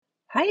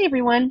Hi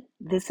everyone,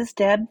 this is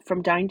Deb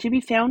from Dying to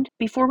Be Found.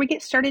 Before we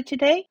get started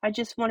today, I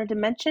just wanted to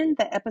mention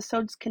that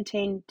episodes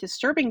contain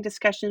disturbing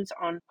discussions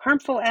on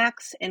harmful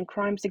acts and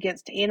crimes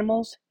against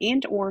animals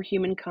and or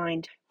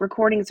humankind.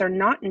 Recordings are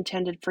not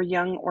intended for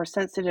young or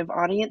sensitive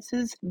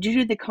audiences due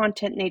to the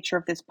content nature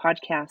of this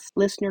podcast.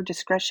 Listener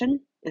discretion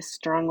is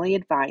strongly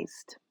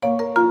advised.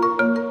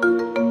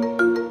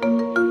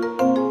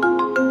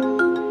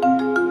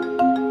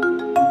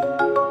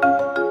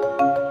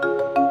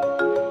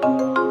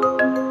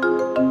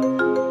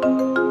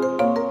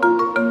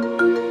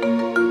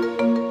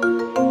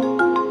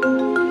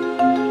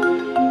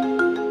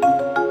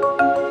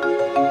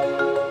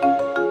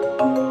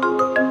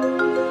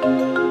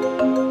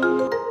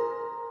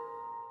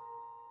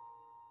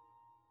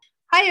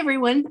 Hi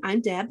everyone,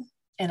 I'm Deb.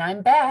 And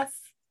I'm Beth.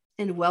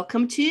 And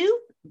welcome to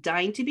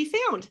Dying to Be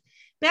Found.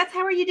 Beth,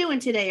 how are you doing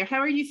today? Or how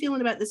are you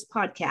feeling about this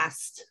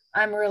podcast?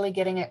 I'm really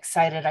getting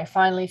excited. I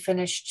finally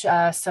finished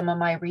some of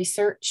my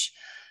research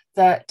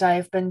that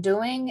I've been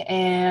doing,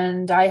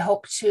 and I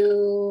hope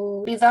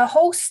to be the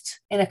host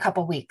in a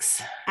couple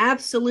weeks.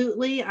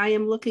 Absolutely. I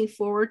am looking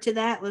forward to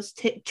that. Let's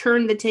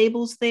turn the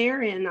tables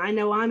there. And I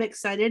know I'm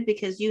excited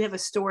because you have a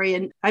story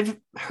and I've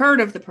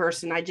heard of the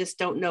person. I just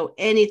don't know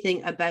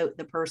anything about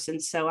the person.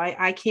 So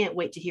I can't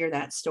wait to hear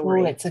that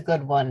story. Oh, it's a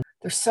good one.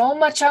 There's so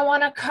much I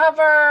want to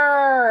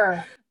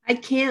cover. I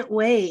can't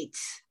wait.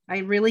 I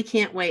really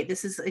can't wait.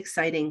 This is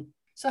exciting.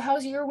 So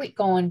how's your week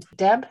going,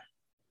 Deb?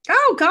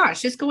 Oh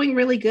gosh, it's going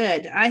really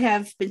good. I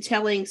have been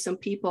telling some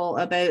people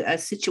about a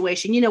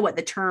situation. You know what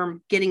the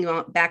term getting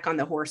back on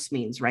the horse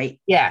means, right?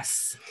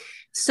 Yes.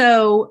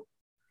 So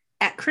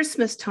at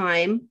Christmas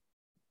time,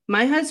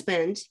 my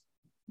husband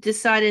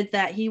decided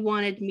that he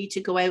wanted me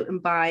to go out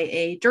and buy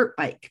a dirt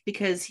bike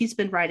because he's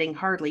been riding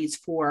Harleys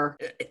for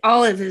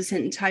all of his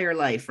entire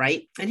life,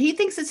 right? And he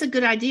thinks it's a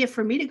good idea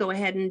for me to go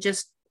ahead and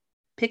just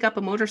pick up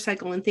a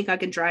motorcycle and think I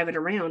can drive it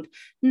around.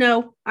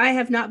 No, I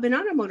have not been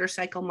on a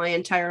motorcycle my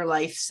entire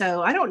life,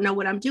 so I don't know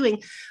what I'm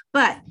doing.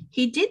 But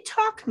he did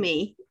talk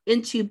me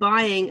into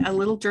buying a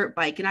little dirt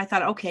bike, and I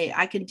thought, okay,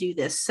 I can do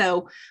this.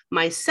 So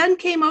my son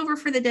came over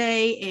for the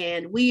day,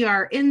 and we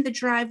are in the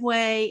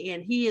driveway,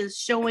 and he is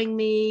showing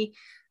me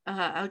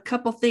a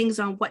couple things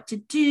on what to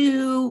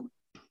do.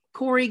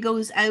 Corey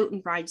goes out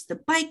and rides the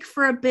bike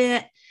for a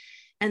bit,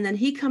 and then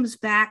he comes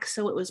back,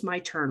 so it was my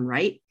turn,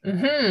 right?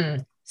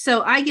 Mm-hmm.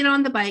 So I get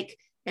on the bike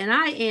and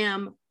I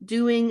am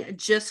doing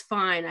just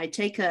fine. I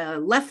take a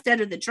left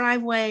out of the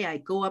driveway. I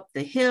go up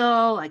the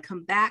hill. I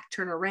come back,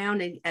 turn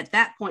around. And at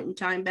that point in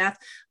time, Beth,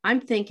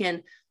 I'm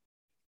thinking,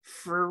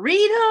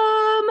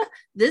 freedom.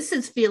 This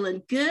is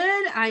feeling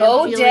good.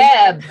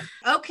 Deb.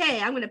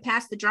 Okay, I'm going to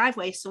pass the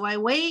driveway. So I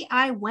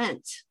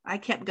went. I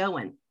kept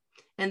going.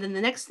 And then the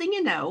next thing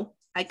you know,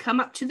 I come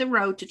up to the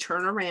road to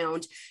turn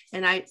around.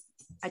 And I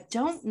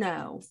don't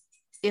know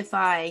if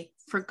I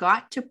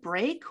forgot to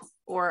brake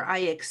or I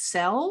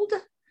excelled.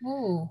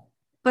 Ooh.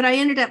 But I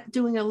ended up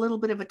doing a little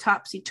bit of a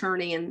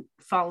topsy-turvy and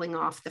falling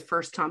off the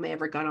first time I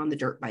ever got on the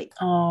dirt bike.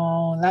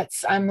 Oh,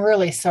 I'm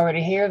really sorry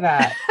to hear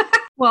that.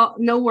 Well,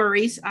 no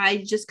worries. I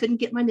just couldn't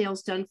get my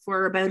nails done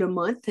for about a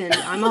month and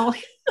I'm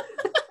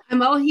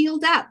all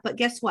healed up. But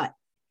guess what?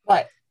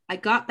 What? I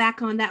got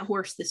back on that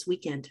horse this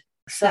weekend.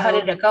 So how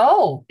did it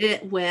go?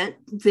 It went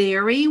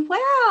very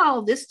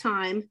well. This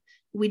time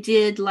we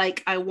did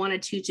like I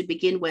wanted to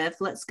begin with.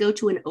 Let's go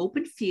to an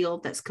open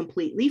field that's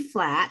completely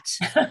flat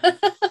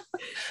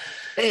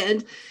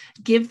and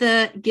give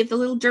the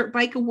little dirt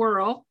bike a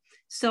whirl.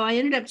 So I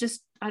ended up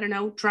just, I don't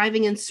know,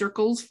 driving in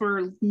circles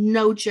for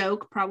no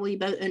joke, probably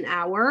about an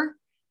hour,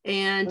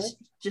 and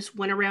just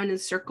went around in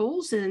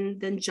circles. And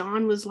then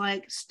John was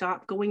like,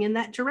 stop going in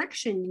that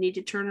direction. You need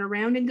to turn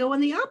around and go in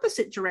the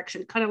opposite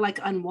direction, kind of like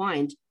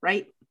unwind,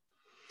 right?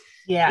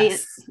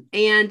 Yes.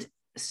 And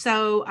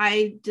so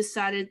I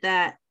decided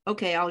that,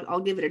 okay, I'll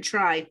give it a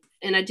try.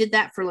 And I did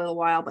that for a little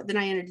while, but then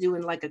I ended up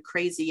doing like a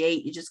crazy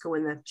 8. You just go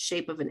in the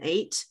shape of an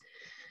 8.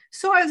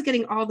 So I was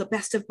getting all the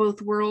best of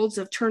both worlds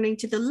of turning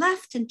to the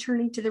left and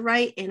turning to the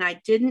right. And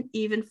I didn't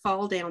even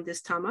fall down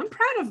this time. I'm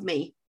proud of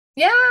me.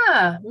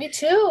 Yeah, me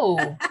too.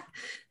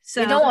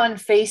 So on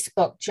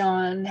Facebook,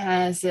 John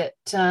has it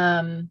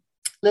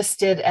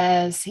listed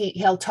as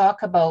he'll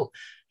talk about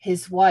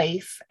his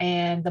wife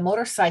and the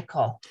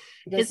motorcycle.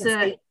 It's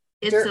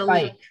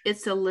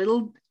a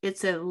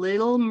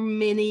little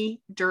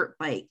mini dirt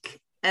bike,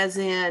 as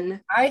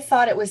in. I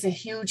thought it was a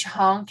huge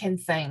honking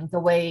thing, the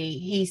way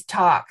he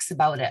talks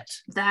about it.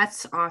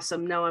 That's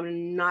awesome. No,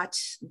 I'm not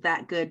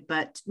that good,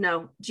 but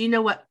no. Do you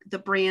know what the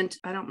brand?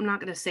 I'm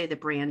not going to say the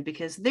brand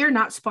because they're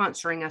not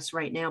sponsoring us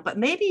right now, but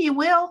maybe you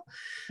will.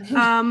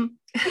 Do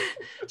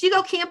you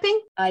go camping?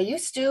 I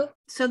used to.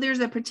 So there's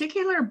a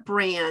particular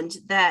brand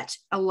that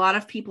a lot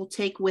of people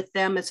take with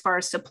them as far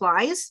as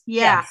supplies.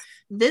 Yeah. Yes.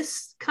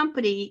 This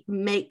company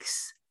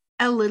makes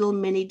a little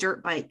mini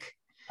dirt bike.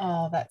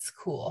 Oh, that's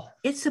cool.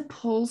 It's a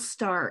pull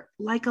start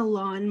like a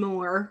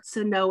lawnmower.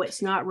 So no,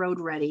 it's not road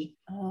ready.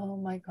 Oh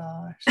my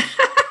gosh.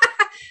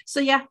 So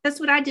yeah, that's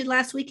what I did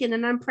last weekend.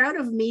 And I'm proud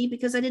of me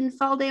because I didn't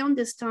fall down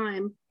this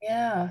time.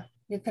 Yeah.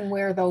 You can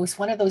wear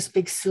one of those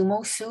big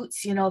sumo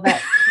suits,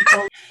 that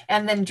people,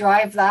 and then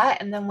drive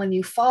that. And then when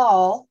you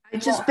fall, I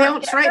just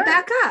bounce right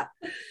back up.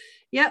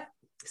 Yep.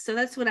 So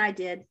that's what I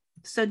did.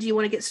 So do you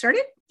want to get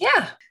started?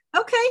 Yeah.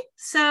 Okay.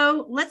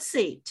 So let's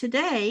see.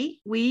 Today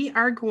we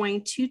are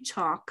going to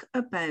talk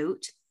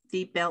about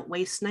the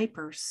Beltway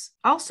snipers,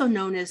 also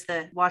known as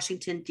the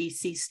Washington,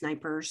 DC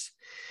snipers.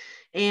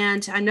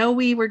 And I know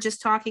we were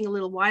just talking a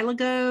little while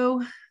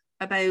ago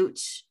about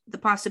the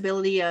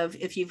possibility of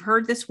if you've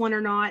heard this one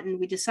or not. And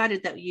we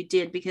decided that you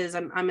did, because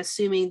I'm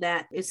assuming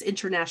that it's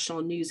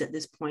international news at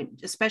this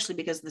point, especially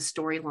because of the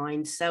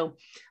storyline. So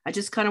I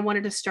just kind of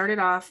wanted to start it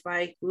off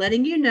by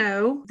letting you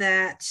know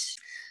that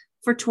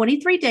for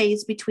 23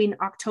 days between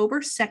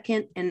October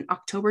 2nd and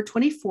October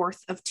 24th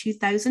of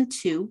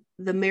 2002,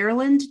 the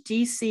Maryland,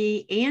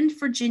 DC, and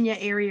Virginia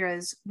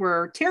areas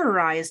were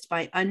terrorized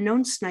by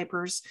unknown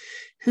snipers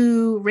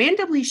who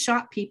randomly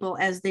shot people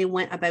as they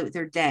went about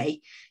their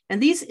day.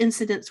 And these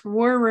incidents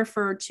were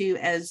referred to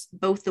as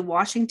both the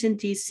Washington,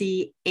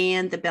 DC,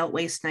 and the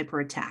Beltway sniper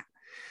attack.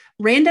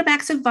 Random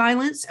acts of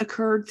violence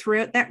occurred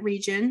throughout that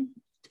region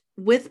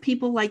with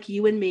people like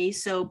you and me.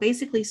 So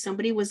basically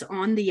somebody was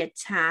on the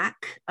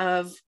attack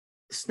of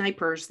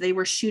snipers. They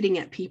were shooting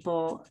at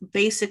people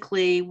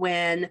basically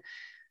when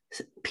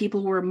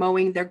people were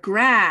mowing their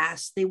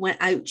grass, they went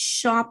out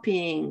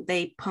shopping,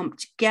 they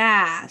pumped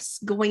gas,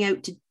 going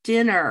out to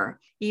dinner.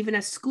 Even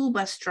a school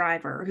bus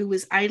driver who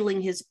was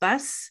idling his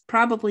bus,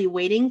 probably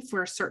waiting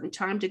for a certain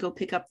time to go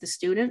pick up the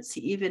students,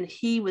 even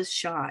he was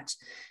shot.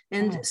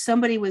 And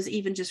somebody was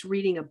even just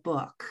reading a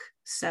book.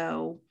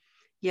 So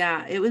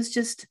yeah, it was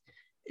just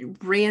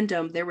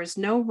random. There was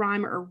no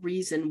rhyme or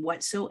reason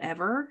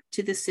whatsoever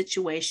to this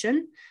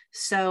situation.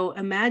 So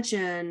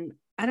imagine,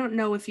 I don't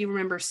know if you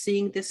remember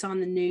seeing this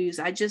on the news.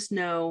 I just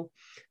know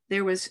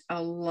there was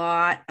a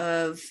lot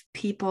of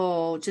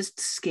people just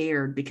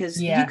scared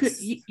because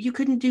you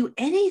couldn't do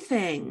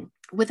anything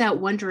without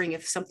wondering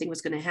if something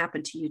was going to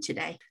happen to you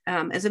today.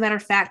 As a matter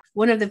of fact,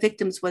 one of the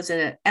victims was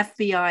an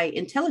FBI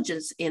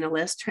intelligence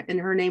analyst, and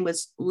her name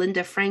was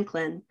Linda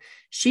Franklin.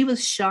 She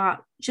was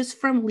shot just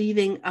from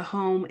leaving a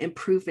home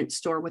improvement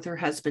store with her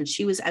husband.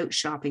 She was out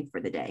shopping for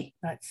the day.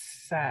 That's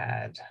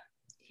sad.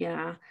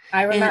 Yeah.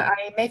 I remember,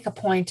 I make a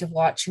point of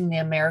watching the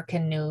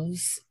American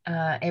news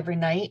every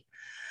night,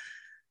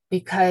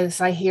 because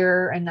I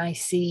hear and I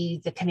see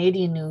the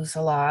Canadian news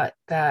a lot,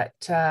 that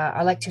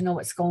I like to know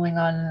what's going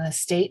on in the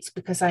States,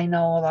 because I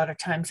know a lot of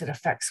times it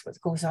affects what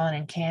goes on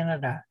in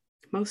Canada.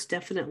 Most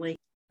definitely.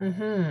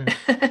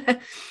 Mm-hmm.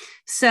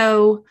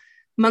 So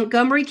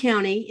Montgomery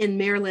County in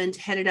Maryland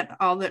headed up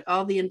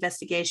all the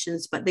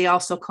investigations, but they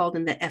also called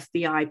in the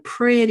FBI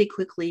pretty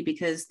quickly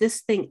because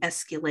this thing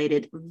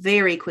escalated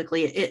very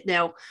quickly.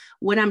 Now,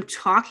 when I'm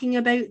talking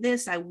about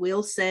this, I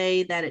will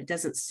say that it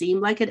doesn't seem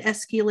like it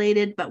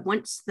escalated, but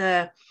once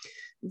the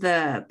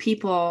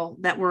people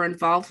that were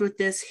involved with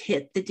this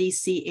hit the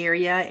DC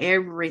area,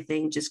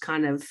 everything just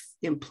kind of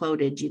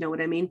imploded. You know what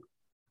I mean?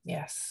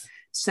 Yes.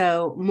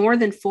 So more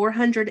than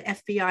 400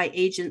 FBI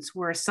agents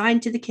were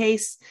assigned to the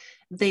case.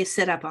 They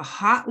set up a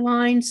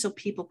hotline so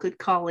people could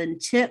call in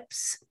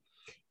tips.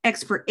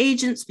 Expert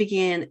agents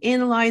began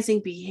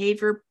analyzing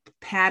behavior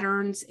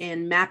patterns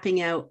and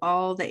mapping out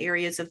all the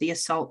areas of the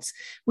assaults.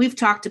 We've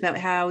talked about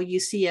how you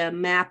see a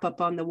map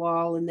up on the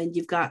wall, and then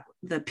you've got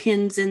the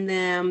pins in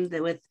them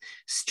with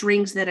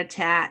strings that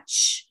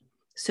attach.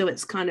 So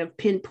it's kind of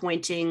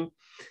pinpointing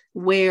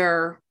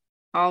where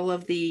all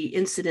of the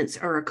incidents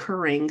are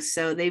occurring.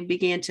 So they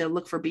began to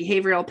look for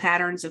behavioral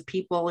patterns of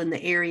people in the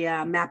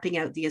area, mapping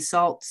out the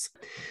assaults.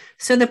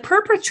 So the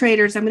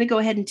perpetrators, I'm going to go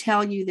ahead and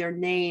tell you their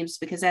names,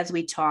 because as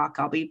we talk,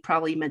 I'll be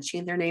probably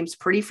mentioning their names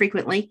pretty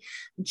frequently.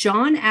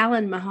 John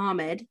Allen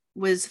Muhammad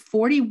was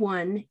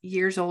 41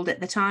 years old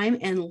at the time,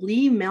 and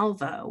Lee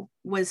Melvo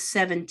was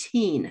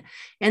 17.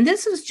 And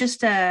this was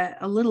just a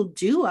little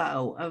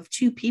duo of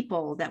two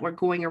people that were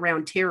going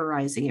around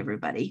terrorizing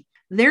everybody.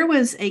 There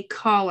was a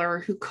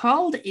caller who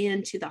called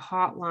into the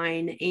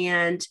hotline,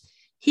 and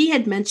he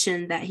had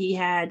mentioned that he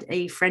had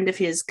a friend of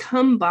his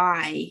come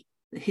by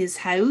his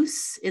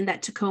house in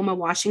that Tacoma,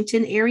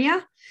 Washington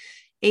area,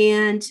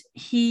 and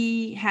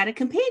he had a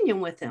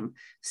companion with him.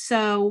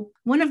 So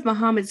one of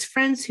Muhammad's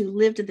friends who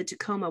lived in the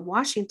Tacoma,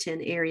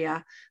 Washington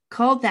area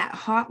called that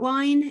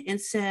hotline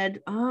and said,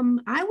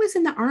 I was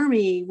in the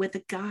Army with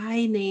a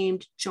guy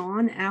named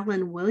John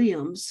Allen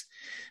Williams,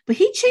 but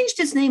he changed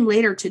his name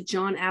later to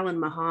John Allen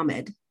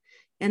Muhammad.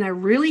 And I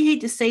really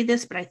hate to say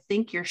this, but I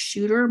think your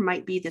shooter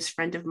might be this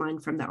friend of mine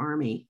from the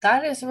Army.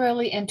 That is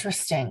really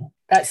interesting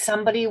that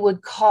somebody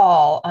would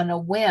call on a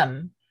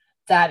whim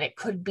that it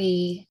could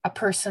be a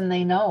person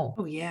they know.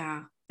 Oh,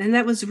 yeah. And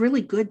that was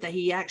really good that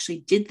he actually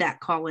did that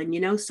call in.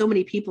 You know, so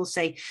many people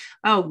say,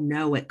 oh,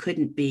 no, it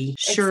couldn't be.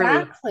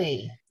 Surely.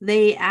 Exactly.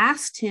 They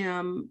asked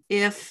him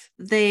if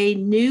they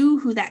knew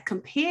who that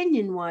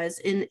companion was,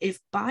 and if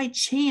by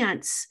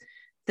chance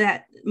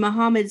that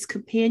Muhammad's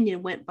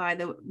companion went by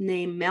the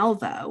name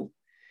Melvo.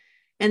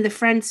 And the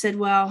friend said,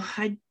 well,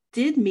 I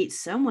did meet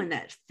someone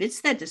that fits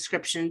that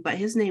description, but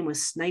his name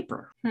was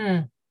Sniper.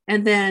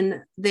 And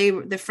then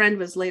the friend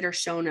was later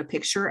shown a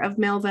picture of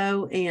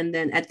Melvo. And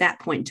then at that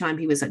point in time,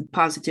 he was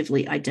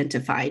positively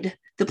identified.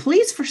 The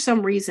police, for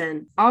some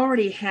reason,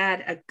 already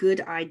had a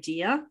good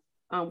idea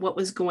what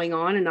was going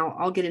on. And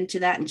I'll get into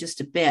that in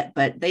just a bit,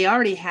 but they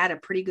already had a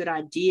pretty good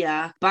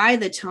idea by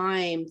the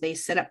time they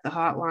set up the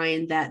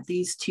hotline that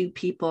these two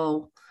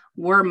people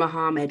were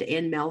Muhammad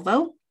and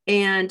Melvo.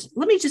 And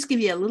let me just give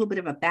you a little bit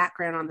of a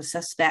background on the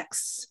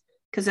suspects,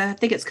 because I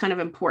think it's kind of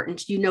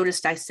important. You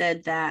noticed I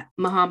said that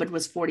Muhammad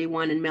was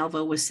 41 and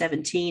Melvo was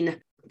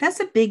 17. That's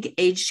a big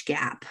age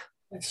gap.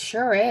 It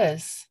sure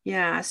is.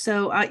 Yeah.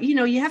 So,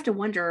 you have to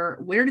wonder,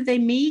 where did they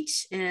meet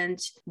and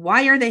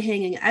why are they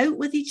hanging out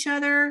with each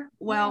other?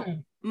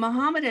 Well,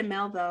 Muhammad and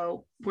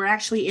Melvo were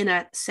actually in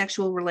a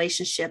sexual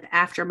relationship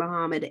after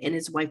Muhammad and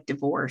his wife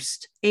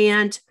divorced.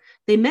 And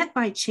they met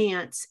by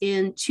chance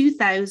in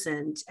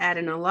 2000 at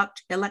an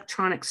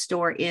electronics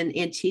store in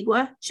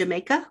Antigua,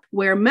 Jamaica,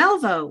 where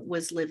Melvo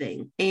was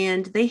living,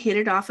 and they hit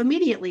it off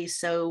immediately.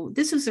 So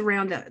this was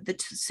around the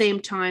same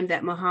time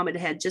that Muhammad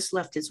had just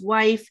left his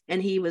wife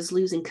and he was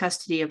losing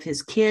custody of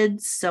his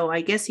kids. So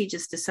I guess he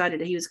just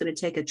decided he was going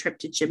to take a trip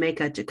to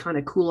Jamaica to kind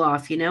of cool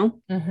off,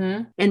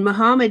 And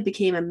Muhammad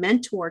became a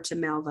mentor to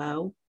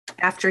Melvo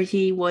after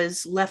he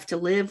was left to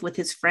live with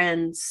his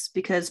friends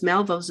because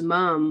Melvo's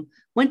mom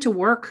went to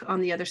work on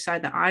the other side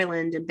of the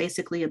island and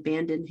basically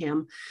abandoned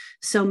him.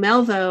 So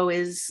Melvo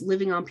is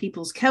living on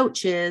people's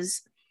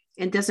couches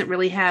and doesn't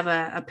really have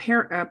a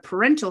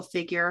parental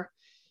figure.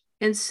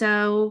 And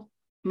so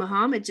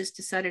Muhammad just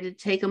decided to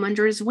take him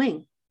under his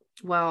wing.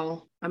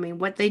 Well, I mean,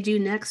 what they do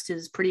next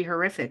is pretty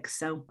horrific.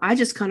 So I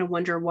just kind of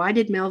wonder, why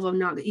did Melvo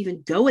not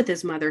even go with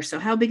his mother? So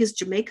how big is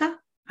Jamaica?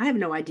 I have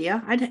no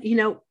idea.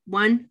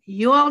 One,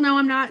 you all know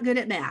I'm not good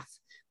at math,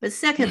 but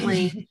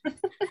secondly,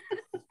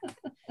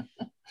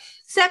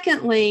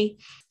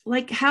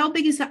 like, how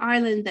big is the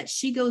island that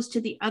she goes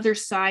to the other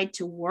side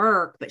to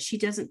work, but she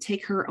doesn't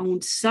take her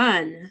own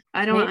son?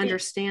 I don't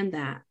understand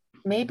that.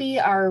 Maybe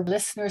our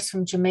listeners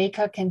from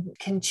Jamaica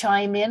can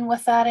chime in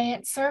with that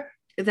answer.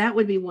 That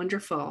would be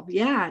wonderful.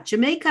 Yeah,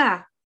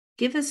 Jamaica,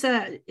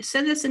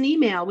 send us an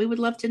email. We would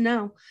love to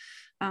know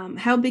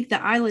how big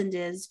the island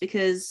is,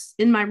 because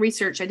in my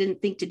research, I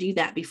didn't think to do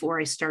that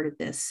before I started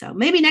this. So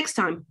maybe next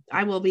time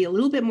I will be a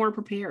little bit more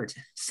prepared.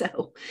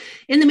 So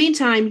in the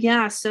meantime,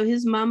 so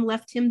his mom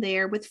left him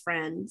there with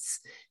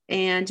friends,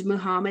 and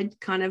Muhammad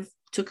kind of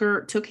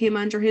took him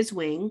under his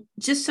wing.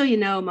 Just so you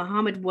know,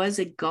 Muhammad was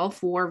a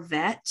Gulf War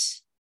vet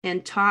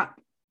and taught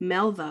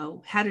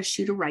Melvo how to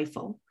shoot a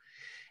rifle.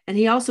 And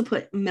he also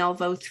put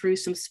Melvo through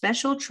some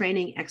special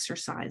training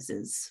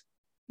exercises.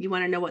 You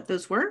want to know what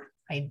those were?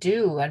 I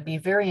do. I'd be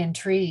very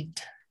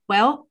intrigued.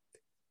 Well,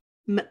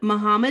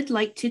 Muhammad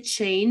liked to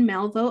chain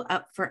Melvo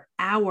up for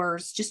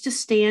hours just to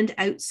stand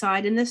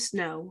outside in the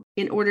snow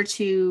in order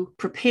to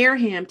prepare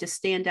him to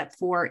stand up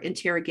for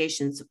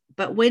interrogations.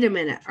 But wait a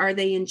minute, are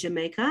they in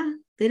Jamaica?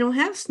 They don't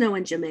have snow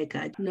in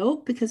Jamaica.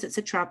 Nope, because it's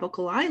a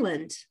tropical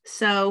island.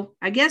 So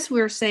I guess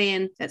we're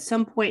saying at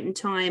some point in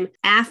time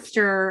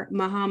after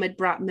Muhammad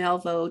brought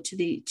Melvo to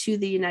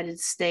the United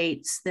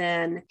States,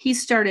 then he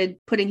started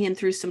putting him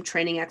through some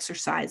training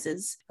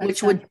exercises,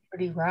 which would be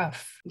pretty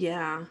rough.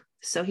 Yeah.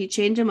 So he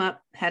chained him up,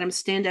 had him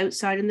stand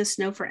outside in the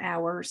snow for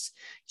hours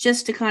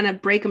just to kind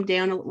of break him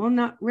down. Well,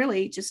 not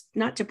really, just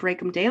not to break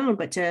him down,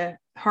 but to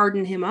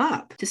harden him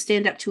up to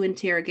stand up to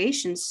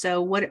interrogations.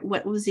 So what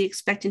was he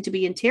expecting to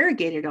be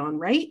interrogated on,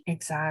 right?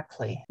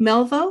 Exactly.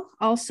 Melvo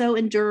also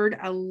endured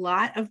a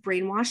lot of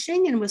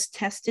brainwashing and was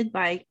tested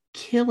by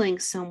killing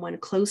someone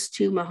close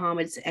to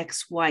Muhammad's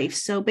ex-wife.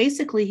 So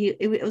basically,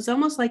 it was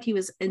almost like he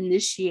was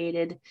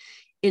initiated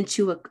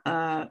into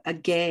a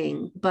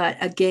gang, but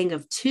a gang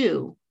of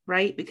two.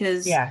 Right?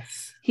 Because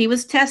he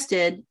was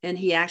tested and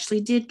he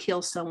actually did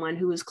kill someone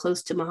who was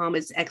close to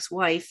Muhammad's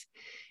ex-wife.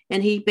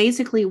 And he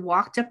basically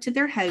walked up to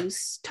their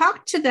house,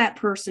 talked to that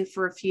person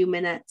for a few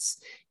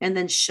minutes, and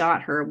then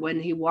shot her when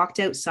he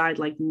walked outside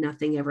like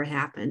nothing ever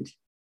happened.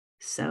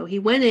 So he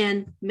went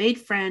in,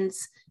 made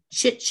friends,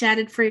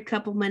 chit-chatted for a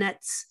couple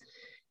minutes,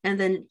 and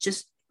then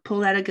just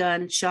pulled out a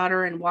gun, shot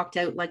her, and walked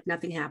out like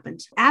nothing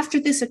happened. After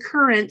this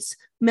occurrence,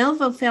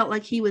 Melvo felt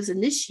like he was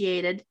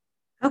initiated.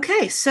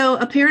 Okay, so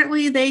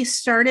apparently they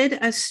started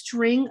a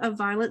string of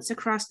violence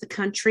across the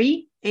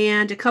country,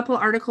 and a couple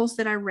articles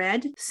that I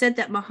read said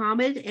that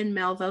Muhammad and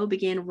Melvo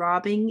began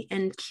robbing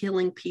and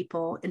killing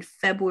people in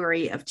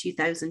February of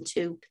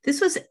 2002.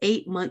 This was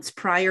 8 months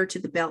prior to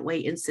the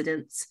Beltway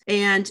incidents,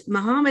 and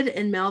Muhammad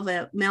and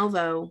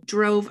Melvo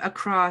drove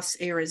across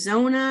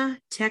Arizona,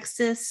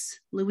 Texas,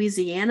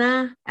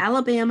 Louisiana,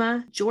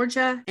 Alabama,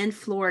 Georgia, and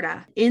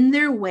Florida. In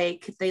their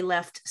wake, they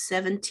left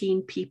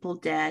 17 people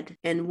dead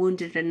and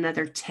wounded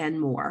another 10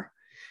 more.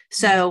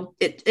 So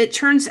it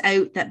turns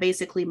out that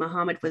basically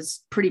Muhammad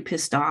was pretty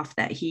pissed off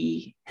that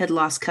he had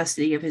lost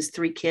custody of his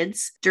 3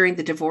 kids during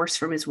the divorce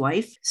from his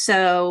wife.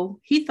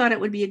 So he thought it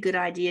would be a good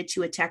idea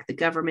to attack the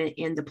government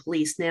and the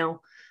police.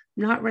 Now,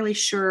 Not really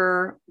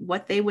sure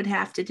what they would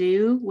have to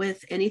do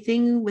with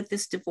anything with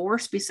this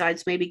divorce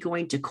besides maybe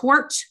going to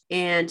court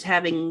and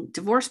having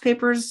divorce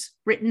papers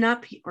written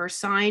up or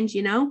signed.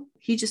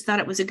 He just thought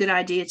it was a good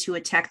idea to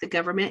attack the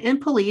government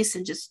and police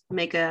and just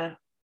make a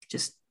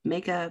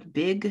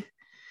big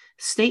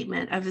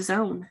statement of his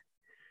own.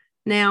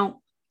 Now,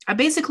 I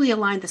basically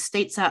aligned the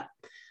states up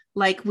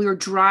like we were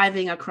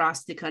driving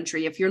across the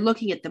country. If you're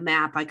looking at the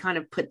map, I kind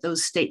of put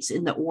those states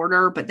in the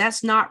order, but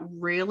that's not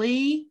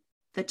really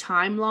the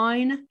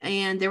timeline.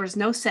 And there was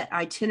no set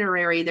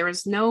itinerary. There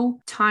was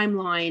no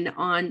timeline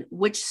on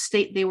which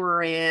state they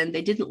were in.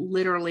 They didn't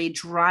literally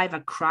drive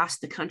across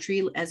the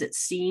country as it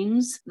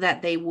seems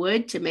that they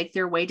would to make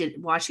their way to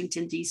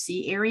Washington,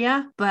 D.C.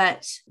 area,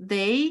 but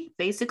they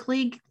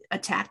basically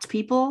attacked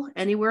people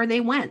anywhere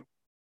they went.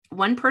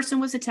 One person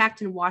was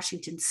attacked in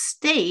Washington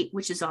State,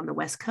 which is on the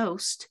West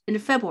Coast, in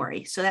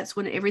February. So that's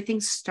when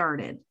everything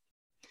started.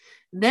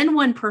 Then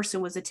one person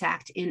was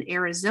attacked in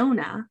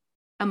Arizona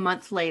a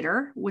month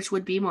later, which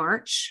would be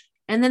March.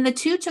 And then the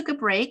two took a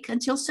break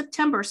until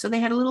September. So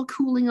they had a little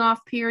cooling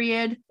off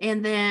period.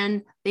 And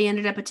then they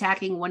ended up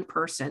attacking one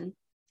person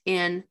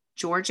in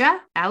Georgia,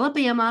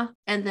 Alabama,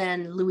 and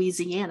then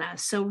Louisiana.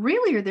 So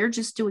really, they're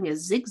just doing a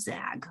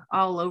zigzag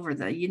all over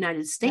the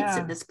United States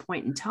at this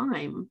point in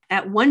time.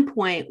 At one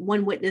point,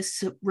 one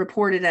witness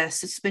reported a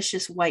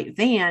suspicious white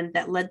van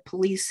that led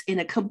police in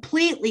a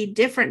completely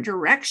different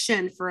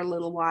direction for a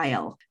little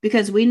while.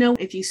 Because we know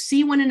if you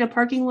see one in a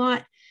parking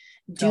lot,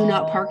 do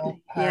not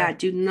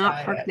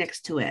park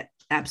next to it.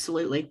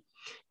 Absolutely.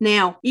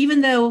 Now,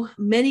 even though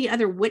many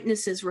other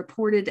witnesses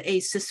reported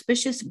a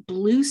suspicious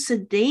blue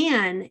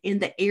sedan in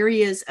the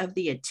areas of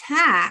the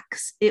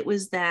attacks, it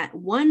was that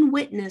one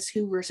witness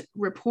who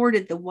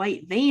reported the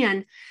white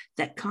van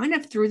that kind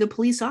of threw the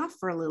police off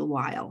for a little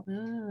while.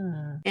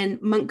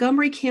 And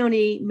Montgomery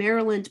County,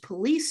 Maryland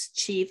Police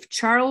Chief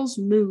Charles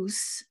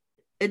Moose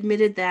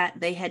admitted that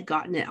they had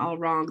gotten it all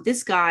wrong.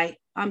 This guy,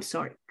 I'm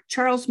sorry,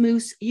 Charles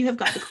Moose, you have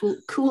got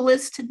the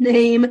coolest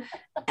name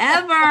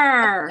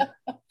ever.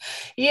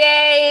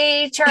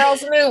 Yay,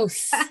 Charles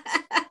Moose.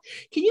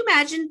 Can you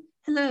imagine?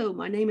 Hello,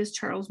 my name is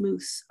Charles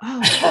Moose.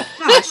 Oh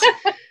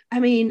gosh. I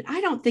mean,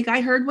 I don't think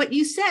I heard what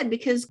you said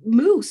because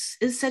Moose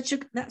is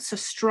that's a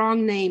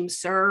strong name,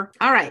 sir.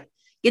 All right,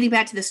 getting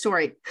back to the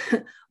story.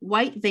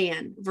 White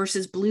van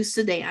versus blue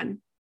sedan.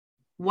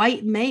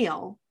 White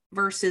male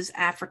versus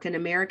African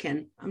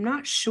American. I'm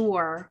not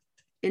sure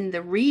in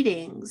the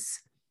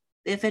readings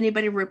if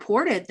anybody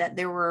reported that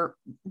there were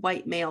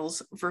white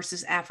males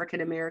versus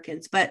African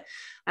Americans, but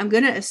I'm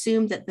going to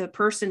assume that the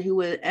person who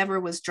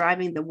was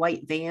driving the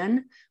white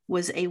van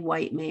was a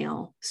white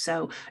male.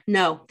 So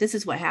no, this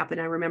is what happened.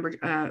 I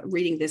remember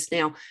reading this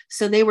now.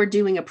 So they were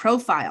doing a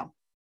profile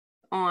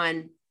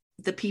on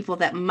the people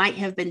that might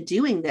have been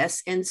doing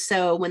this. And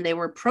so when they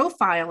were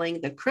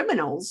profiling the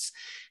criminals,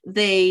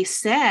 they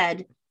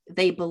said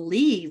they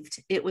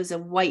believed it was a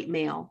white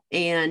male.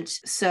 And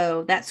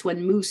so that's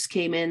when Moose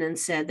came in and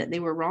said that they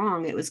were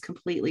wrong. It was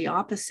completely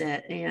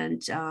opposite.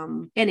 And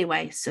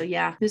anyway, so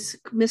yeah,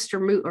 Mr.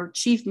 Moose or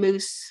Chief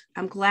Moose,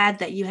 I'm glad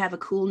that you have a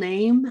cool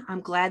name. I'm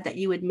glad that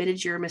you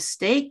admitted your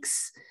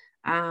mistakes.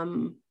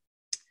 And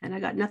I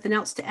got nothing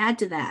else to add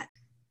to that.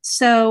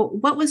 So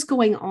what was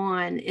going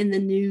on in the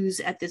news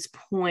at this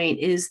point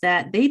is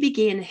that they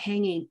began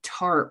hanging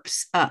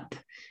tarps up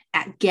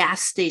at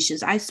gas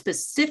stations. I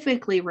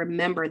specifically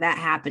remember that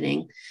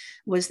happening,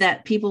 was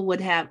that people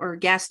would have, or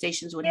gas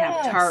stations would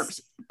have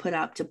tarps put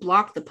up to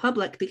block the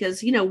public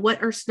because,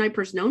 what are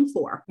snipers known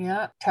for?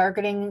 Yeah,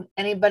 targeting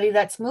anybody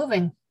that's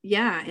moving.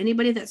 Yeah,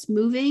 anybody that's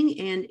moving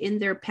and in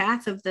their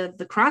path of the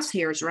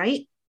crosshairs,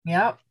 right?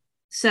 Yeah.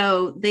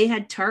 So they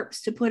had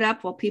tarps to put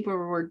up while people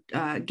were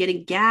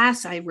getting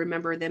gas. I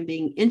remember them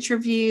being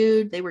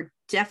interviewed. They were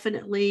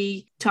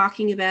definitely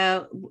talking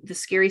about the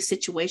scary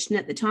situation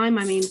at the time.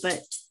 I mean,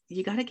 but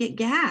you got to get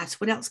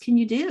gas. What else can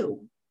you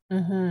do?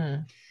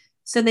 Mm-hmm.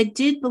 So they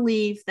did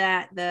believe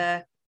that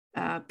the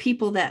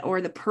people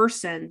or the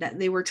person that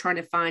they were trying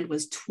to find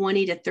was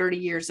 20 to 30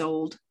 years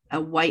old,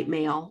 a white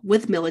male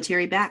with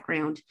military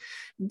background.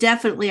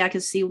 Definitely, I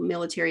could see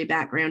military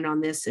background on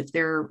this if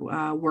they're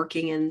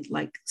working in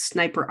like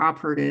sniper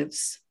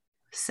operatives.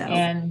 So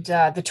and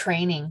the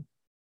training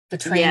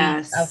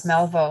yes. of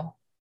Malvo.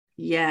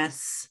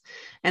 Yes.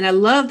 And I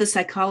love the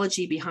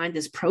psychology behind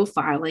this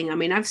profiling. I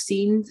mean, I've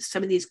seen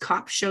some of these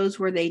cop shows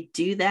where they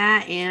do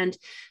that. And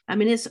I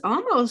mean, it's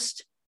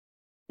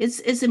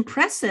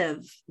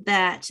impressive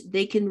that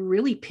they can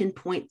really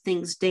pinpoint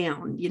things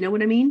down. You know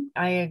what I mean?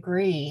 I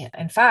agree.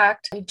 In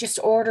fact, I just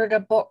ordered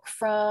a book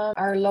from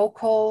our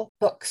local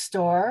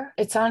bookstore.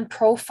 It's on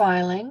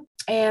profiling,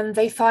 and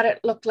they thought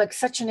it looked like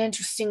such an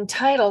interesting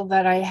title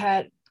that I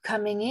had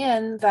coming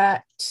in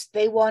that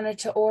they wanted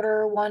to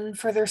order one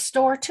for their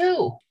store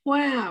too.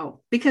 Wow.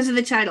 Because of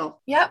the title.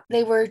 Yep.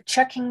 They were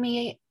checking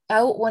me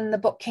out when the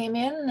book came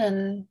in,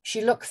 and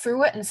she looked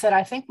through it and said,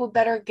 I think we'll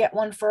better get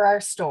one for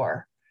our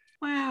store.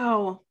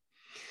 Wow.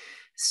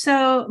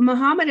 So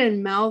Muhammad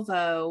and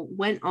Malvo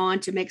went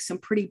on to make some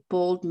pretty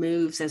bold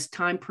moves as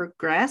time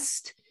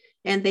progressed.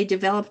 and they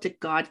developed a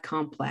God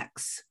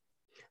complex.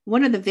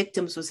 One of the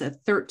victims was a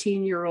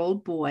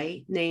 13-year-old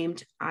boy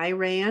named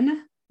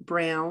Iran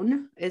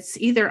Brown. It's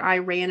either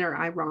Iran or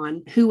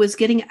Iran, who was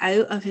getting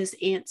out of his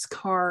aunt's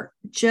car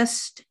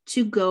just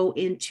to go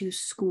into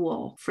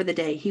school for the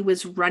day. He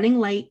was running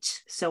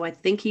late, so I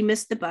think he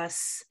missed the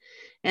bus.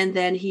 And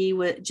then he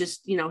would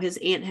just, his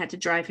aunt had to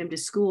drive him to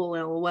school.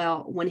 And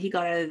well, when he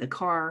got out of the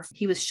car,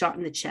 he was shot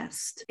in the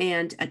chest.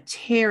 And a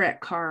tarot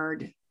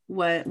card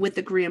with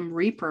the Grim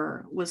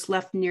Reaper was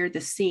left near the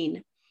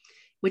scene,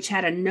 which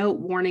had a note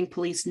warning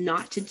police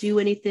not to do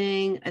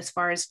anything as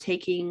far as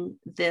taking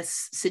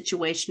this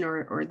situation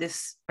or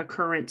this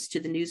occurrence to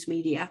the news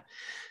media.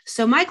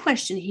 So my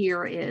question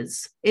here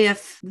is,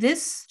 if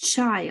this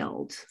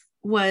child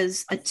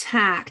was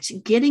attacked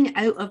getting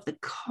out of the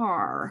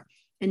car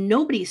and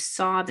nobody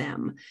saw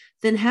them,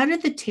 then how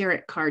did the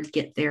tarot card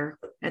get there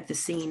at the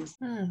scene?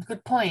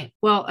 Good point.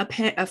 Well, a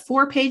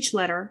 4-page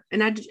letter,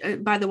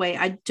 and by the way,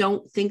 I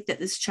don't think that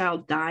this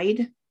child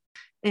died.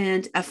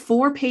 And a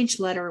 4-page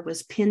letter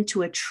was pinned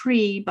to a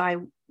tree by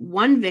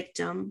one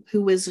victim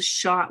who was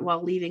shot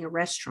while leaving a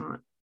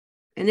restaurant.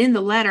 And in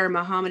the letter,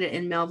 Muhammad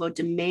and Melvo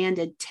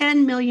demanded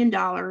 $10 million.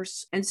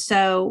 And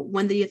so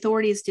when the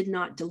authorities did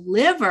not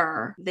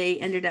deliver, they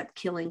ended up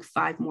killing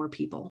 5 more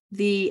people.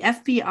 The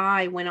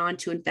FBI went on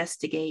to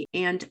investigate.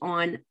 And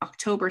on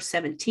October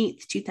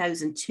 17th,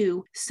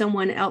 2002,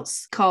 someone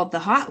else called the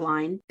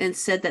hotline and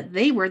said that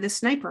they were the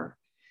sniper.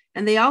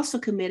 And they also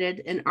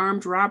committed an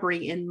armed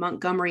robbery in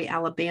Montgomery,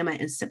 Alabama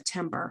in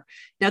September.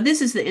 Now,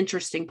 this is the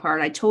interesting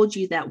part. I told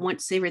you that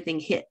once everything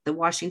hit the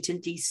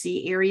Washington,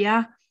 D.C.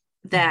 area,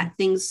 that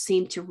things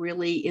seemed to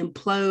really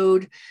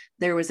implode.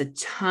 There was a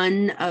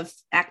ton of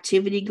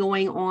activity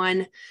going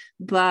on,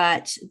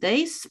 but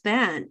they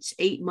spent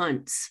 8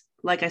 months,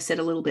 like I said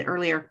a little bit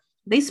earlier,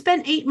 they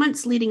spent 8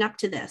 months leading up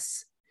to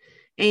this.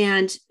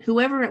 And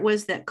whoever it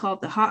was that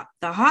called the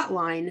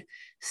hotline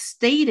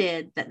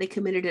stated that they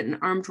committed an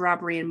armed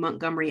robbery in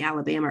Montgomery,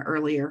 Alabama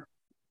earlier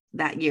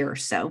that year.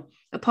 So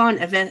upon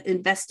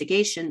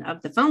investigation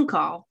of the phone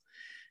call,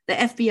 the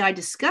FBI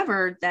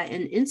discovered that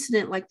an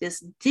incident like this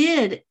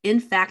did in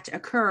fact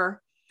occur,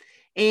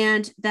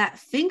 and that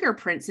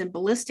fingerprints and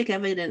ballistic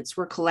evidence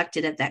were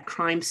collected at that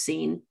crime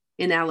scene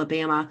in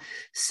Alabama.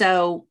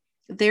 So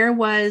there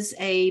was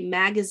a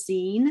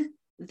magazine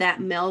that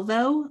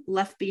Melvo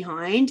left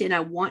behind, and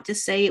I want to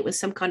say it was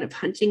some kind of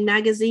hunting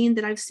magazine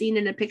that I've seen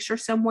in a picture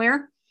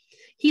somewhere.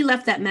 He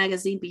left that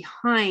magazine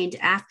behind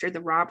after the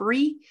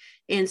robbery,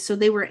 and so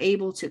they were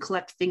able to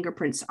collect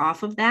fingerprints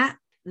off of that.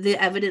 The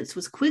evidence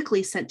was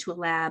quickly sent to a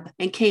lab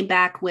and came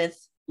back with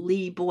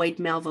Lee Boyd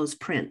Melvo's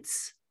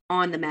prints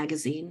on the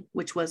magazine,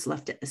 which was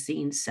left at the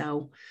scene.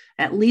 So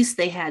at least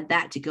they had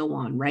that to go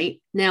on,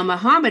 right? Now,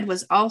 Muhammad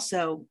was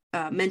also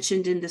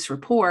mentioned in this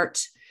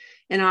report.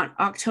 And on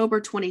October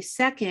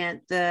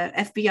 22nd, the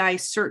FBI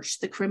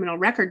searched the criminal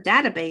record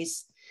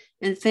database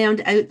and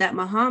found out that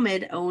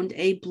Muhammad owned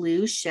a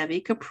blue Chevy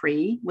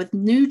Capri with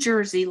New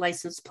Jersey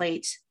license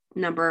plate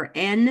number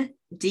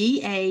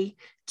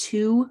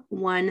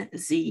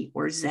NDA21Z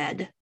or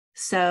Z.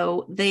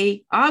 So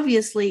they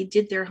obviously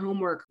did their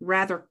homework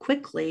rather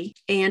quickly.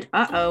 And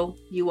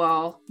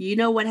you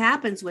know what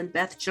happens when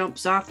Beth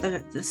jumps off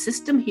the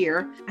system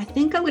here. I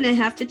think I'm going to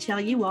have to tell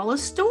you all a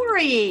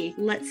story.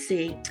 Let's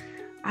see.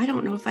 I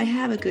don't know if I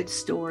have a good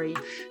story.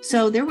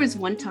 So there was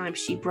one time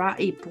she brought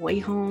a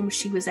boy home.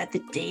 She was at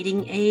the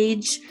dating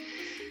age.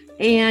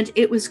 And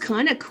it was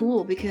kind of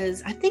cool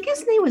because I think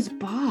his name was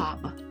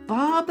Bob.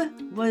 Bob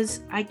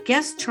was, I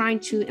guess, trying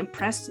to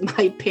impress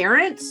my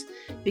parents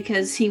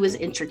because he was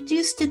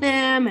introduced to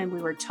them and we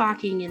were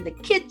talking in the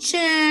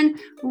kitchen.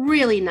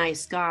 Really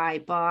nice guy,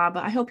 Bob.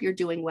 I hope you're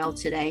doing well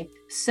today.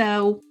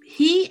 So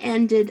he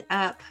ended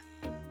up,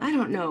 I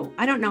don't know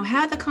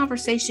how the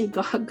conversation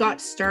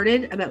got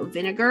started about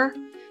vinegar,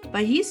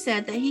 but he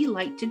said that he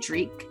liked to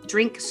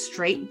drink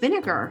straight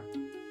vinegar.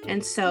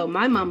 And so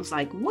my mom's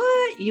like,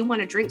 what? You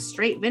want to drink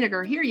straight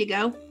vinegar? Here you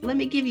go. Let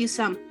me give you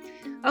some.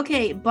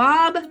 Okay,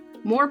 Bob,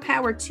 more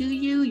power to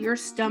you. Your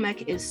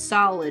stomach is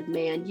solid,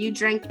 man. You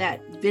drank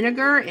that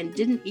vinegar and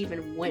didn't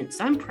even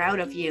wince. I'm proud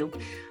of you.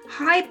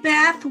 Hi,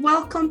 Beth.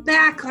 Welcome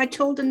back. I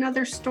told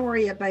another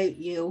story about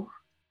you.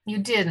 You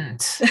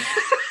didn't.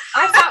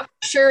 I thought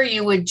for sure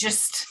you would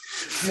just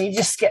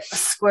get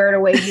squared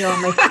away here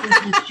on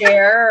my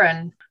chair,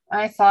 and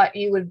I thought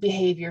you would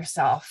behave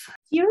yourself.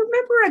 Do you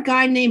remember a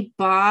guy named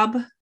Bob?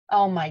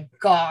 Oh my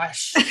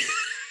gosh.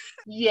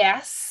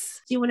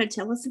 Yes. Do you want to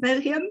tell us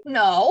about him?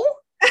 No.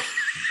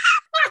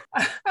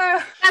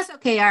 That's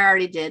okay. I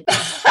already did.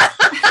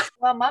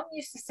 Well, Mom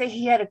used to say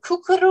he had a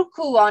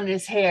cuckoo on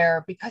his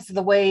hair because of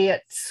the way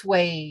it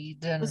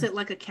swayed. And... Was it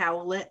like a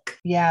cowlick?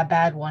 Yeah,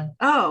 bad one.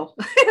 Oh.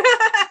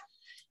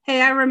 Hey,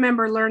 I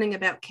remember learning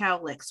about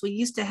cowlicks. We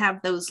used to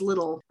have those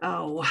little,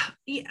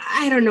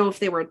 I don't know if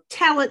they were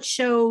talent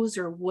shows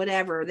or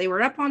whatever. They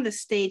were up on the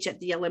stage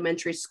at the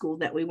elementary school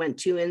that we went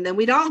to. And then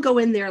we'd all go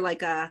in there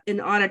like an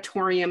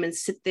auditorium and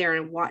sit there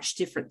and watch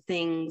different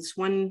things.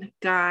 One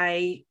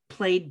guy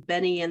played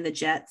Benny and the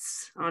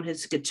Jets on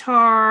his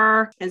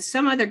guitar. And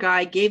some other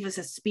guy gave us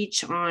a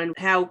speech on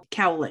how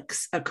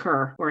cowlicks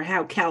occur or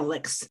how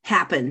cowlicks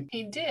happen.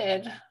 He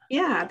did.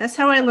 Yeah, that's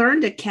how I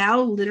learned a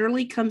cow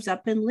literally comes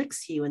up and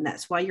licks you. And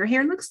that's why your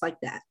hair looks like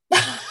that.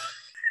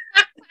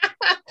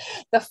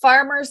 The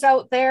farmers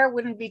out there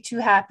wouldn't be too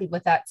happy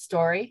with that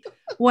story.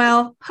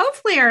 Well,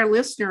 hopefully our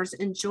listeners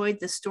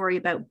enjoyed the story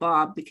about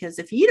Bob, because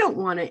if you don't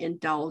want to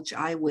indulge,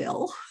 I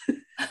will.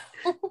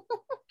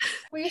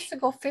 We used to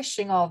go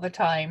fishing all the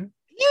time.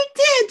 You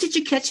did? Did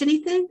you catch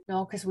anything?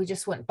 No, because we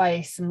just went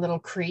by some little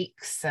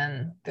creeks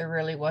and there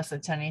really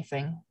wasn't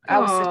anything. I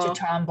was such a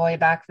tomboy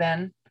back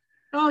then.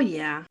 Oh,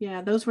 yeah.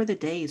 Yeah, those were the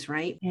days,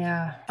 right?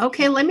 Yeah.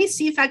 Okay, let me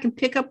see if I can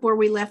pick up where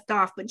we left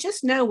off. But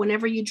just know,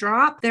 whenever you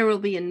drop, there will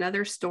be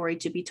another story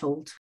to be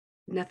told.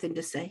 Nothing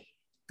to say.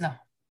 No.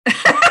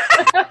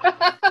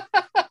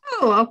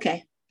 Oh,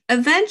 okay.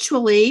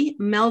 Eventually,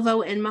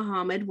 Melvo and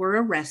Muhammad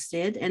were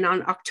arrested. And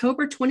on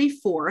October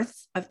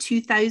 24th of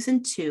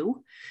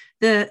 2002,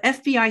 the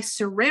FBI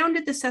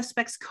surrounded the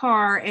suspect's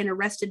car and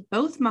arrested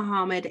both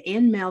Muhammad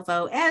and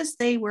Melvo as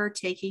they were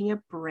taking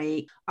a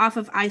break off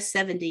of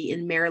I-70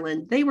 in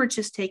Maryland. They were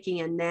just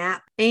taking a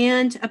nap.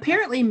 And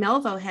apparently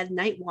Melvo had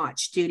night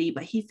watch duty,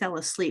 but he fell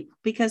asleep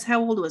because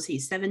how old was he?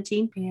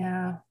 17?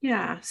 Yeah.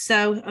 Yeah.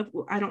 So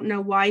I don't know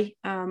why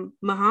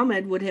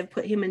Muhammad would have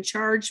put him in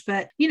charge,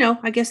 but,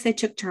 I guess they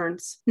took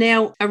turns.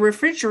 Now, a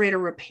refrigerator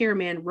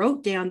repairman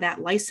wrote down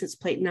that license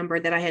plate number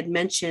that I had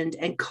mentioned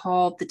and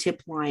called the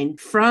tip line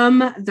from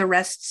the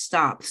rest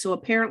stop. So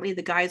apparently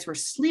the guys were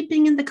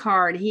sleeping in the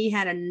car and he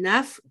had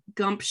enough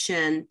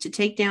gumption to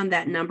take down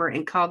that number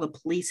and call the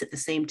police at the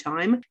same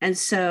time. And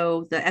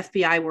so the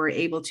FBI were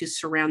able to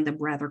surround them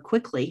rather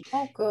quickly.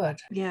 Oh, good.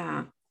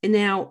 Yeah. And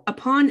now,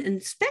 upon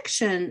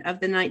inspection of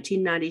the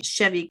 1990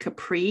 Chevy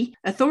Capri,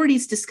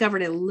 authorities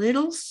discovered a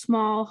little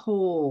small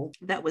hole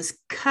that was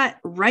cut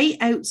right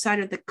outside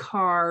of the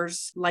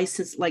car's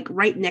license, like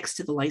right next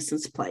to the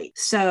license plate.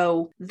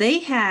 So they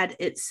had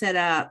it set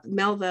up,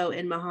 Melvo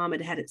and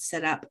Muhammad had it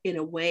set up in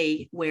a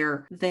way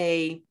where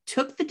they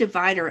took the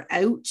divider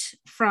out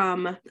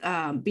from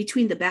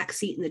between the back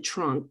seat and the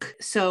trunk.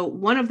 So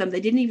one of them,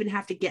 they didn't even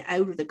have to get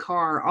out of the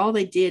car. All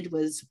they did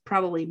was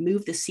probably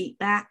move the seat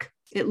back.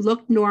 It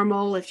looked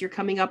normal. If you're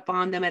coming up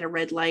on them at a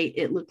red light,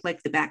 it looked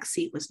like the back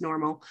seat was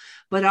normal.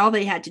 But all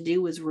they had to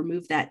do was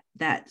remove that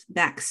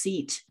back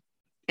seat.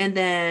 And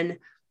then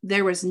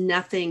there was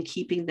nothing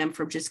keeping them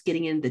from just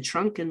getting in the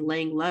trunk and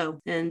laying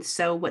low. And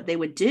so what they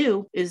would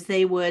do is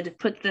they would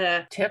put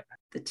the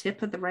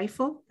tip of the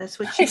rifle. That's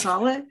what you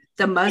call it.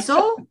 The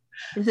muzzle.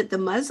 Is it the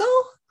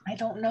muzzle? I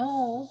don't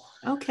know.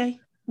 Okay.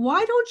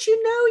 Why don't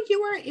you know?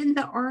 You were in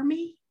the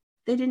Army.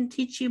 They didn't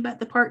teach you about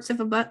the parts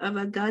of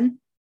a gun?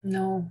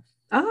 No.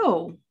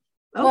 Oh,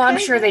 okay. Well, I'm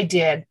sure they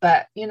did,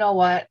 but you know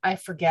what? I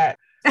forget.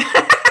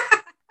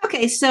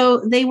 Okay,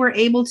 so they were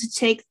able to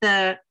take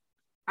the,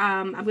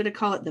 I'm going to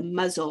call it the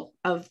muzzle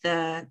of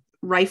the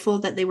rifle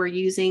that they were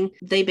using.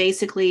 They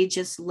basically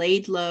just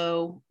laid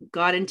low,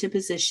 got into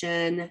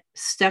position,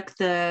 stuck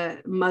the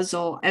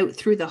muzzle out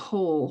through the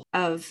hole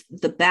of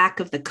the back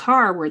of the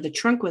car where the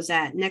trunk was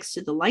at next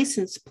to the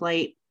license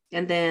plate.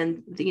 And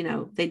then,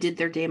 they did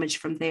their damage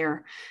from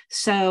there.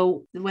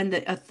 So when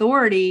the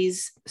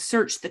authorities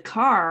searched the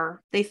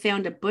car, they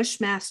found a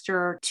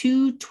Bushmaster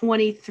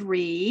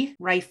 223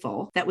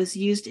 rifle that was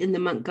used in the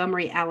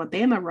Montgomery,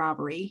 Alabama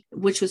robbery,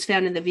 which was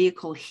found in the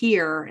vehicle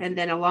here. And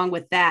then along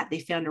with that,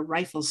 they found a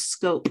rifle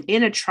scope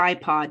and a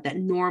tripod that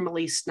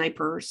normally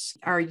snipers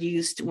are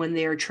used when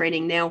they're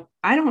training. Now,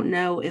 I don't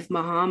know if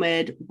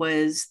Muhammad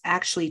was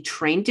actually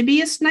trained to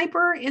be a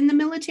sniper in the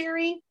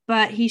military,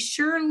 but he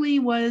surely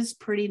was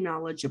pretty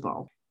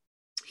knowledgeable.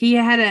 He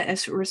had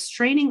a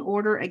restraining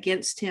order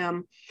against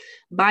him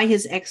by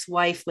his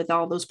ex-wife with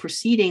all those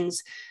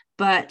proceedings,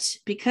 but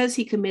because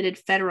he committed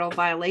federal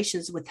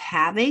violations with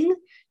having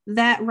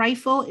that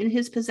rifle in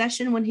his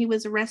possession when he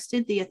was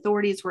arrested, the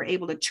authorities were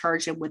able to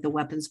charge him with a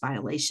weapons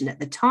violation at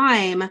the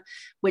time,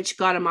 which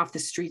got him off the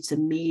streets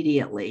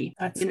immediately.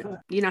 That's good.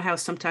 You know how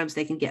sometimes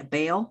they can get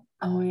bail?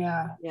 Oh,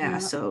 yeah. Yeah.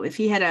 So if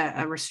he had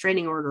a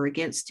restraining order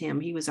against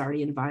him, he was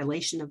already in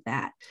violation of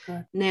that.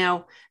 Good.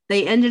 Now,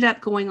 they ended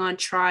up going on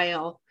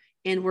trial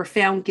and were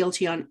found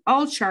guilty on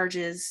all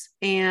charges,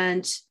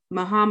 and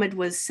Muhammad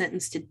was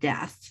sentenced to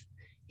death.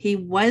 He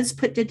was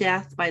put to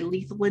death by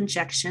lethal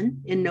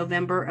injection in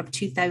November of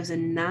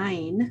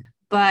 2009.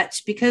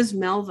 But because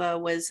Melva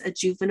was a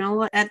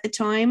juvenile at the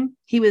time,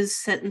 he was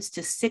sentenced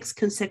to 6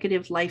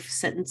 consecutive life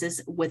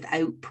sentences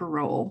without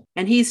parole.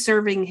 And he's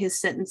serving his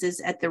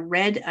sentences at the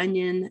Red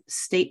Onion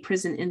State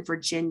Prison in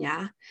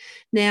Virginia.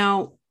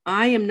 Now,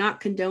 I am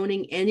not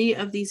condoning any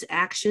of these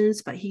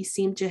actions, but he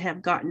seemed to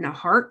have gotten a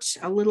heart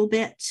a little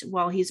bit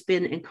while he's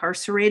been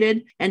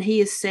incarcerated. And he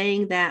is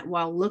saying that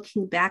while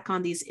looking back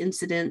on these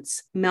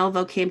incidents,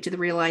 Melvo came to the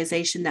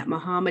realization that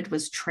Muhammad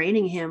was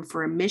training him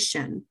for a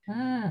mission.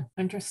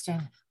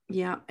 Interesting.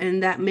 Yeah.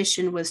 And that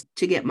mission was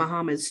to get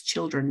Muhammad's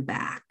children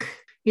back.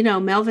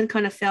 Melvin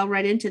kind of fell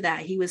right into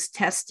that. He was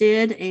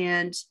tested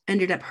and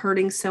ended up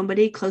hurting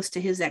somebody close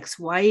to his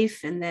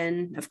ex-wife. And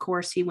then, of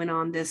course, he went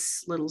on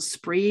this little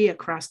spree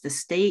across the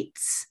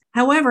states.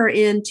 However,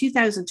 in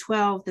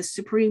 2012, the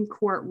Supreme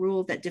Court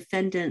ruled that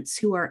defendants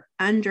who were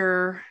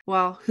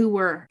who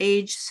were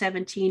age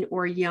 17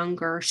 or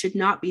younger should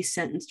not be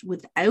sentenced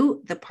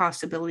without the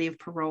possibility of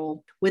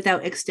parole,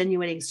 without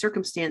extenuating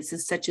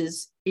circumstances such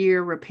as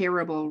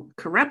irreparable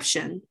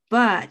corruption.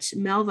 But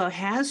Melvo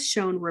has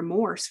shown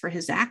remorse for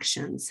his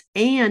actions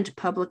and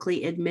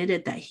publicly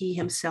admitted that he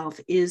himself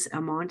is a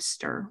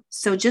monster.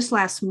 So just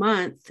last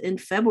month, in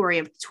February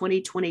of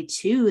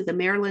 2022, the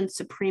Maryland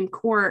Supreme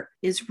Court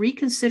is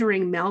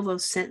reconsidering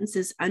Melvo's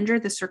sentences under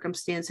the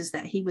circumstances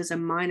that he was a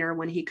minor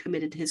when he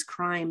committed his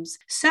crimes.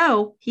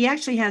 So he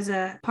actually has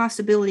a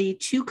possibility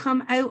to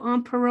come out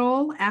on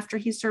parole after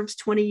he serves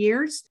 20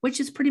 years, which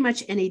is pretty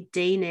much any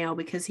day now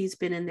because he's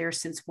been in there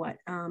since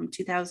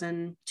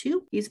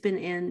 2002. He's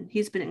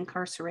been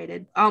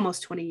incarcerated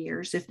almost 20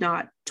 years, if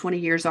not 20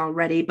 years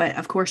already. But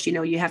of course,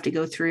 you have to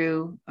go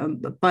through a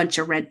bunch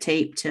of red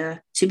tape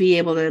to be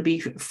able to be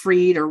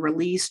freed or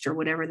released or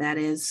whatever that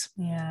is.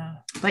 Yeah.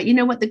 But you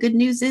know what the good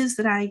news is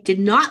that I did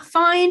not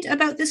find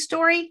about this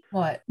story?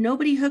 What?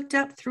 Nobody hooked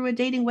up through a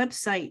dating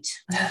website.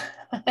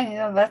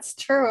 Yeah, that's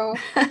true.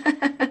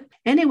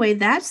 Anyway,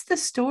 that's the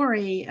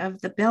story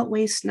of the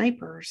Beltway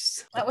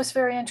snipers. That was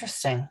very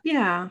interesting.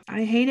 Yeah,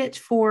 I hate it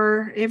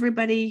for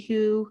everybody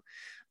who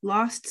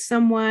lost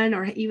someone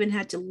or even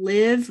had to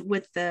live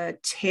with the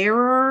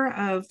terror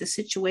of the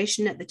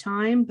situation at the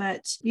time.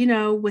 But,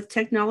 with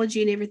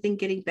technology and everything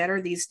getting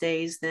better these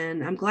days,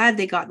 then I'm glad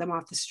they got them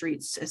off the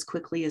streets as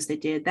quickly as they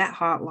did. That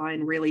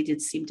hotline really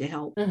did seem to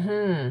help.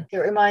 Mm-hmm. It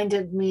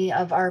reminded me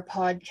of our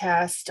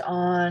podcast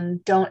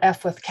on Don't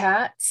F with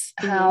Cats,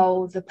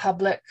 how the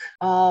public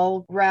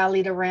all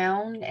rallied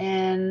around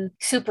and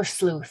super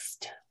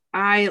sleuthed.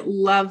 I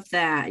love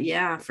that.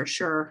 Yeah, for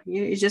sure.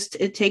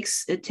 It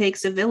takes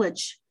a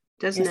village,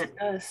 doesn't it? It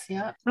does,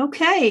 yeah.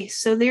 Okay,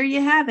 so there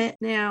you have it.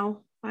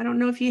 Now, I don't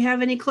know if you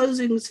have any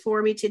closings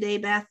for me today,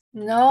 Beth.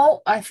 No,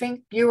 I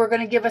think you were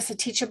going to give us a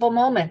teachable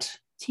moment.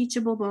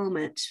 Teachable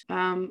moment.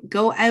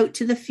 Go out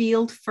to the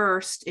field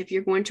first if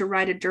you're going to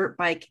ride a dirt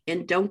bike,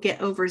 and don't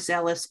get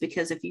overzealous,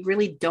 because if you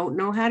really don't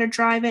know how to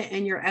drive it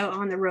and you're out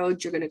on the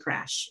road, you're going to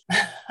crash.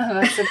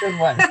 That's a good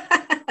one.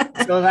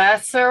 So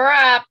that's a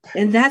wrap.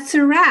 And that's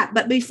a wrap.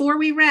 But before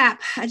we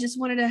wrap, I just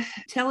wanted to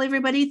tell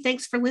everybody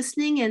thanks for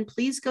listening. And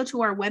please go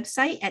to our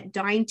website at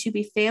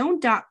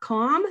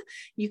dyingtobefound.com.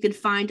 You can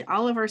find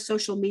all of our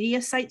social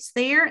media sites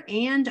there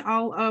and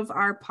all of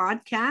our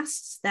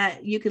podcasts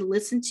that you can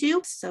listen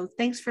to. So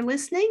thanks for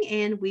listening,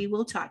 and we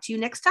will talk to you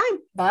next time.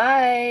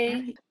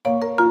 Bye.